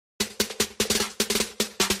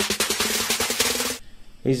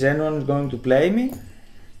Is anyone going to play me?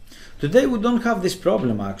 Today we don't have this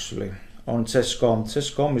problem actually on chess.com.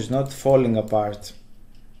 Chess.com is not falling apart.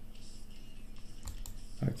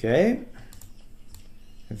 Okay.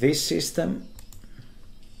 This system.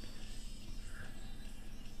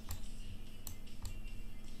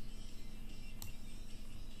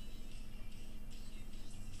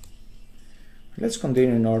 Let's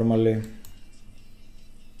continue normally.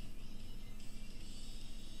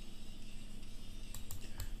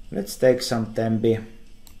 Let's take some tempi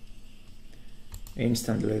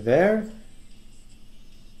instantly there.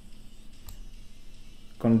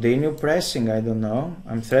 Continue pressing, I don't know.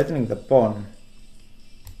 I'm threatening the pawn.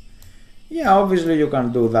 Yeah, obviously you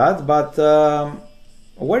can do that, but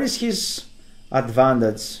where is his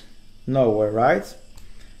advantage? Nowhere, right?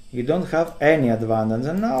 You don't have any advantage,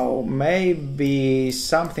 and now maybe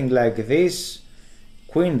something like this.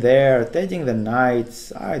 Queen there, taking the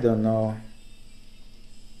knight, I don't know.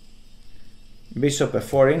 Bishop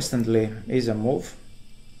f4 instantly is a move.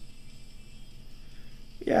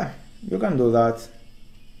 Yeah, you can do that.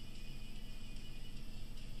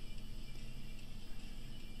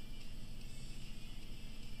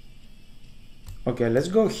 Okay, let's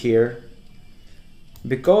go here.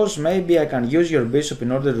 Because maybe I can use your bishop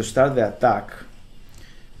in order to start the attack.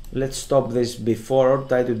 Let's stop this before or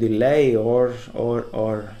try to delay or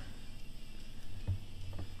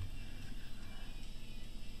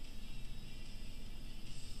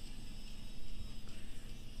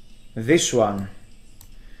this one.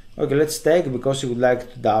 Okay, let's take because he would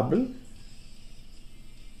like to double.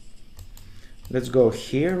 Let's go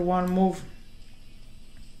here one move.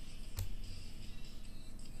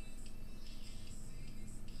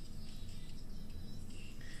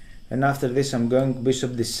 And after this I'm going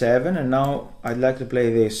bishop d7, and now I'd like to play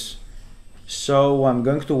this. So I'm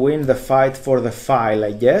going to win the fight for the file,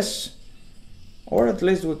 I guess. Or at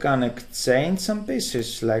least we can exchange some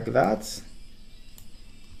pieces like that.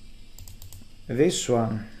 This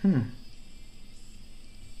one.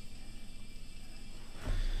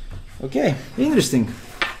 Okay, interesting.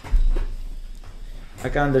 I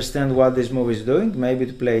can understand what this move is doing. Maybe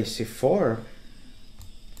to play c4.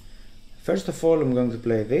 First of all, I'm going to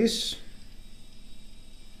play this.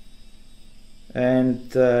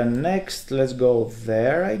 And next, let's go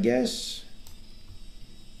there, I guess.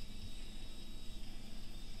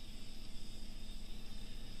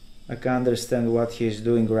 I can understand what he's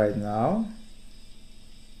doing right now.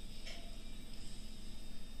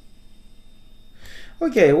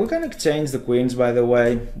 Okay, we can exchange the queens, by the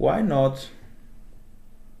way. Why not?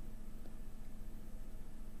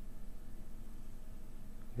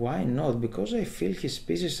 Why not? Because I feel his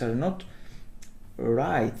pieces are not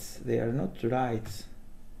right. They are not right.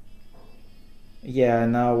 Yeah,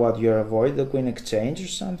 now what? You avoid the queen exchange or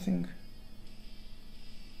something?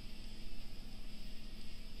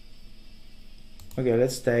 Okay,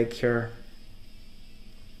 let's take her.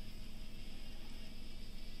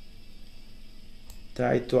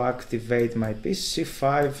 Try to activate my piece.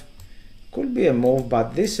 c5 could be a move,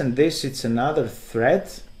 but this and this, it's another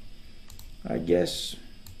threat, I guess.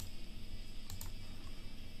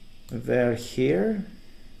 They're here.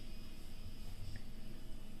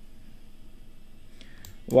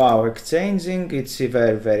 Wow, exchanging, it's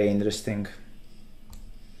very, very interesting.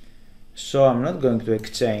 So I'm not going to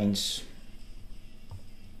exchange.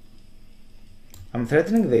 I'm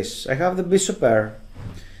threatening this. I have the bishop pair.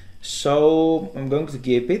 So I'm going to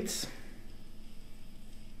keep it.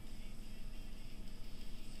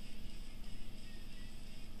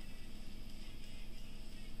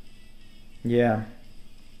 Yeah.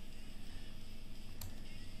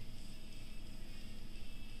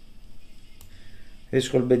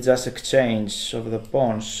 This will be just exchange of the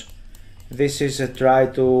pawns. This is a try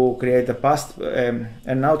to create a passed,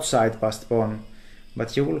 an outside passed pawn,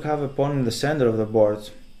 but you will have a pawn in the center of the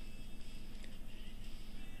board.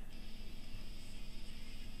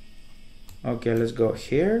 Okay, let's go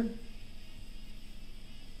here.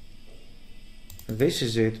 This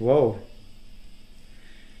is it. Whoa.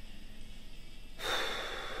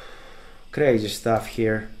 Crazy stuff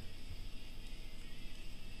here.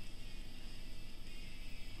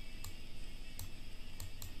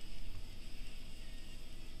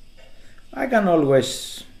 I can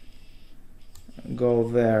always go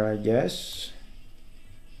there, I guess.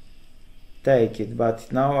 Take it,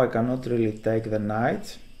 but now I cannot really take the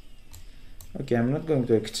knight. Okay, I'm not going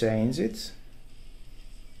to exchange it.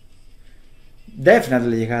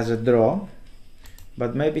 Definitely he has a draw,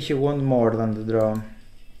 but maybe he wants more than the draw.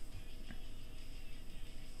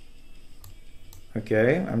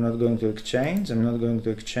 Okay, I'm not going to exchange. I'm not going to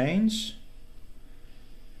exchange.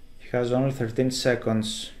 has only 13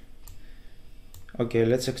 seconds. Okay,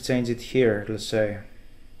 let's exchange it here, let's say.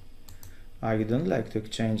 I don't like to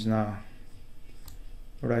exchange now.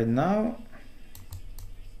 Right now.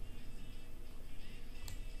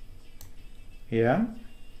 Yeah.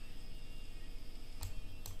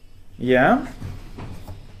 Yeah.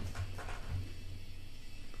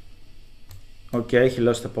 Okay, he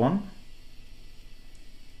lost a pawn.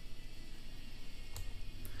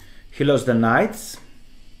 He lost the knight.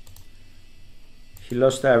 He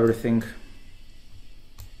lost everything.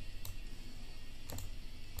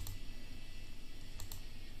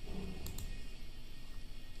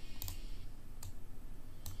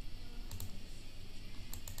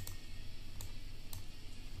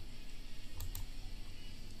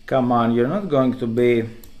 Come on, you're not going to be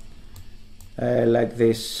like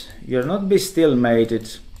this. You're not be still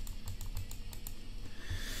mated.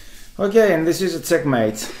 Okay, and this is a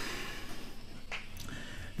checkmate.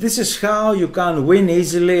 This is how you can win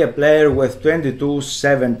easily a player with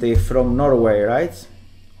 2270 from Norway, right?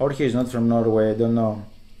 Or he's not from Norway, I don't know.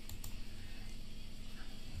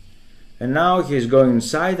 And now he's going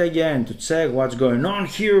inside again to check what's going on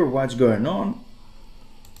here, what's going on.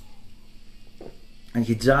 And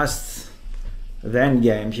he just, the end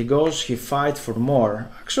game, he goes, he fights for more.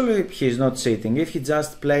 Actually, he's not sitting. If he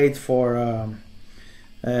just played for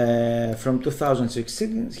from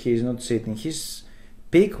 2016, he's not sitting. His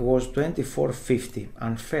peak was 2450.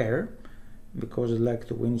 Unfair, because I'd like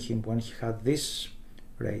to win him when he had this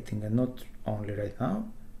rating and not only right now.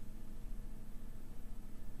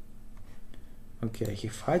 Okay, he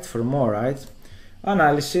fights for more, right?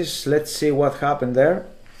 Analysis, let's see what happened there.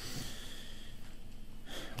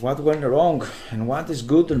 What went wrong and what is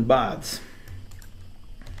good and bad.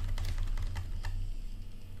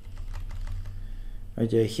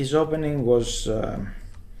 Okay, his opening was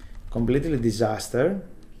completely disaster.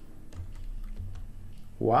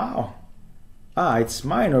 Wow. Ah, it's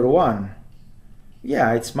minor 1.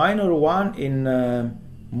 Yeah, it's minor 1 in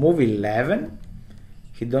move 11.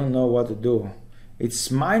 He don't know what to do. It's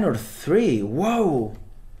minor 3. Whoa.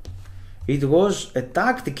 It was a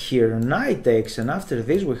tactic here, knight takes, and after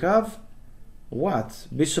this we have what?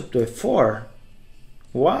 Bishop to f4.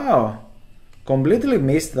 Wow, completely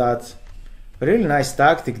missed that. Really nice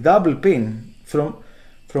tactic, double pin from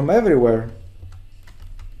everywhere.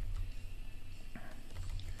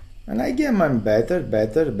 And again I'm better.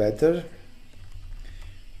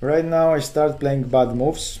 Right now I start playing bad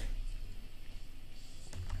moves.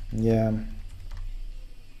 Yeah.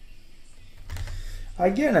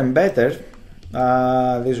 Again I'm better.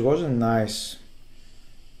 This wasn't nice.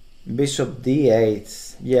 Bishop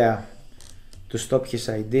d8. Yeah. To stop his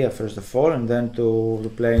idea first of all, and then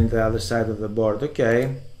to play in the other side of the board.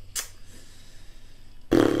 Okay.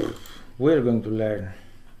 We're going to learn.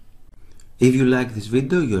 If you like this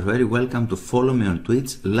video, you're very welcome to follow me on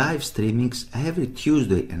Twitch, live streamings every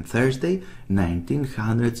Tuesday and Thursday,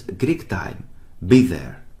 1900 Greek time. Be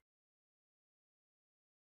there.